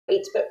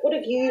great, but what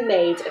have you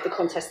made of the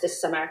contest this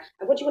summer?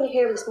 And what do you want to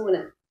hear this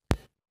morning?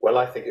 Well,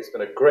 I think it's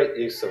been a great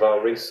use of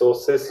our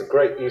resources, a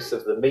great use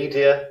of the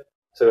media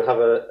to have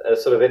a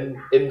sort of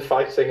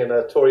infighting in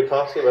a Tory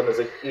party when there's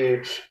a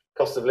huge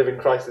cost of living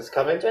crisis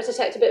coming. Do I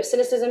detect a bit of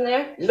cynicism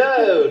there?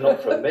 No,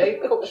 not from me.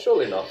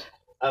 Surely not.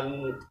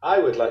 I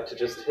would like to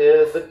just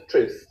hear the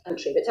truth. But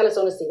tell us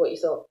honestly what you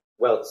thought.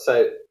 Well,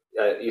 so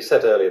you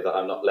said earlier that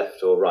I'm not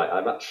left or right.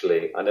 I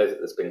know that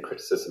there's been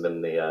criticism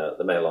in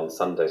the Mail on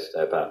Sunday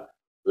today about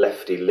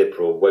lefty,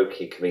 liberal,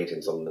 wokey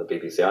comedians on the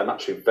BBC. I'm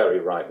actually very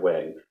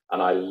right-wing,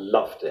 and I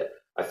loved it.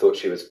 I thought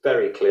she was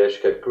very clear.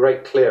 She gave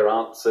great, clear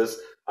answers.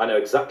 I know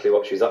exactly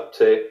what she's up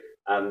to.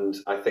 And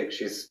I think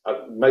she's.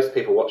 Most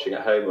people watching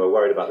at home who are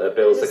worried about their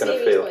bills. They're going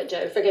to feel.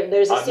 Joe, forgive me.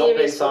 There's a I'm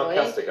serious not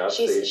being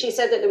sarcastic. She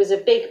said that there was a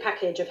big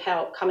package of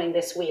help coming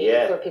this week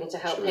for people to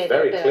help pay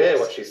their bills. She was very clear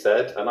what she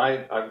said, and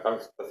I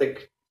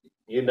think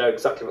you know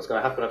exactly what's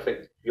going to happen. I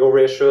think you're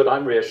reassured.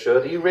 I'm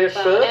reassured. Are you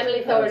reassured? Well,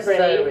 Emily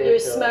Thornbury, you're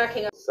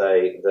smirking.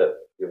 Say that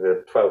you've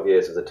had 12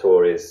 years of the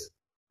Tories,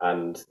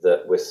 and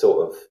that we're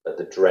sort of at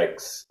the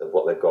dregs of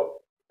what they've got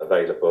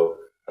available,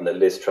 and that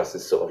Liz Truss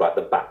is sort of like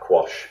the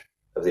backwash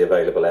of the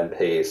available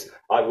MPs.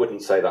 I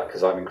wouldn't say that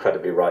because I'm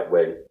incredibly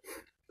right-wing,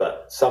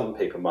 but some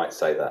people might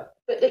say that.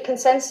 But the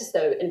consensus,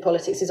 though, in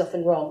politics is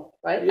often wrong,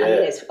 right? Yeah.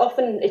 And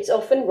it's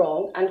often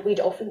wrong, and we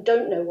often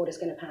don't know what is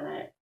going to pan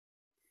out.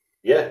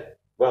 Yeah.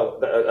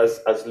 Well,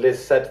 as Liz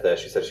said there,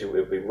 she said she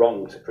would be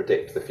wrong to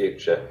predict the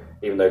future,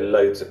 even though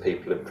loads of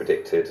people have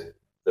predicted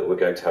that we're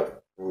going to have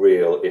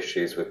real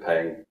issues with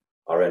paying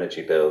our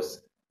energy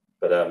bills.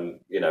 But,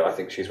 I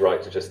think she's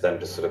right to just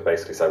sort of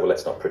basically say, well,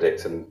 let's not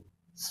predict and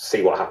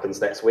see what happens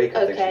next week.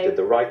 I think she did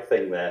the right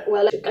thing there.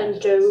 Well, and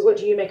Joe, what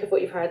do you make of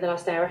what you've heard in the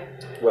last hour?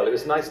 Well, it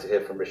was nice to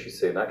hear from Rishi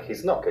Sunak.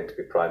 He's not going to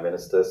be Prime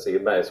Minister, so you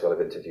may as well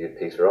have interviewed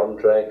Peter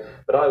Andre.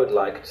 But I would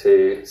like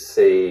to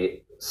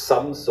see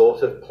some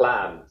sort of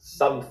plan,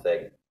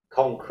 something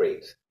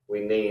concrete. We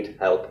need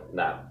help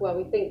now. Well,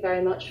 we think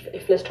very much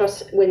if Liz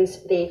Truss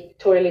wins the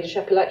Tory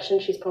leadership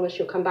election, she's promised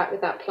she'll come back with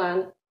that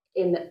plan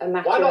in a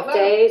matter of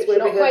days. We're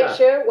not quite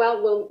sure.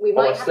 Well, we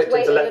might have to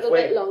wait a little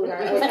bit longer.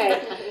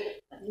 Okay.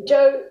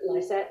 Joe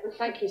LYCETT,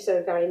 thank you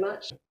so very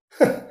much.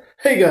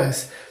 Hey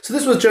guys, so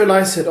this was Joe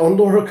LYCETT on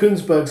Laura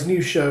Kuenssberg's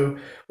new show,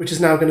 which is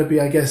now going to be,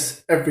 I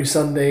guess, every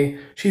Sunday.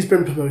 She's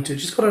been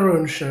promoted. She's got her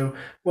own show.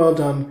 Well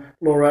done,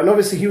 Laura. And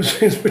obviously he was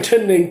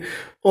pretending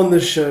on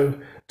this show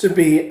to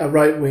be a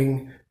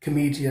right-wing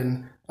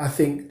comedian, I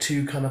think,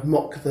 to kind of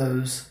mock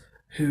those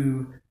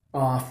who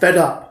are fed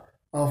up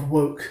of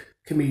woke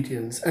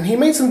comedians. And he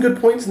made some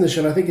good points in the show,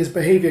 and I think his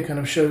behaviour kind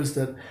of shows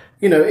that,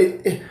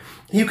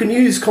 you can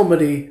use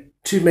comedy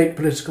to make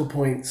political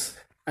points,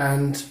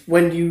 and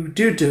when you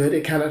do it,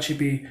 it can actually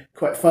be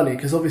quite funny,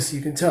 because obviously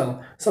you can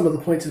tell some of the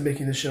points he's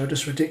making in the show are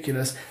just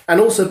ridiculous. And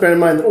also bear in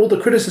mind that all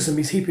the criticism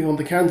he's heaping on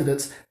the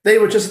candidates, they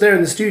were just there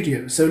in the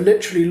studio. So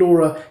literally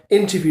Laura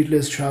interviewed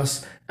Liz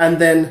Truss, and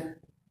then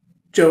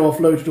Joe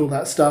offloaded all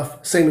that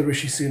stuff, same with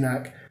Rishi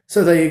Sunak.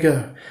 So there you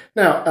go.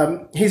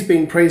 Now, he's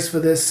being praised for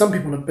this. Some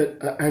people are a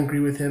bit angry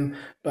with him,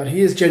 but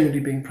he is genuinely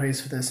being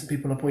praised for this, and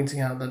people are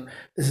pointing out that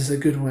this is a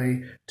good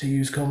way to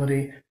use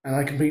comedy, and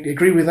I completely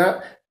agree with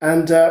that.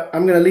 And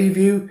I'm going to leave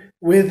you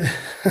with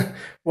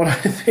what I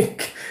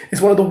think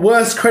is one of the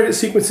worst credit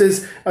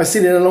sequences I've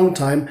seen in a long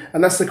time,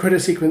 and that's the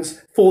credit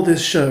sequence for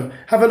this show.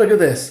 Have a look at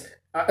this.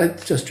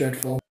 It's just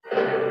dreadful.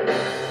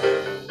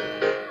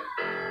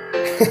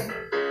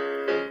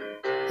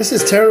 This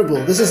is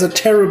terrible. This is a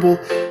terrible...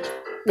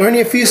 We're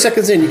only a few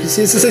seconds in. You can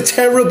see this is a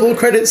terrible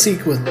credit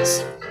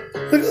sequence.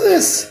 Look at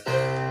this.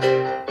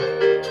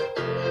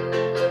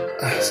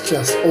 It's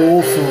just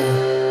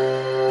awful.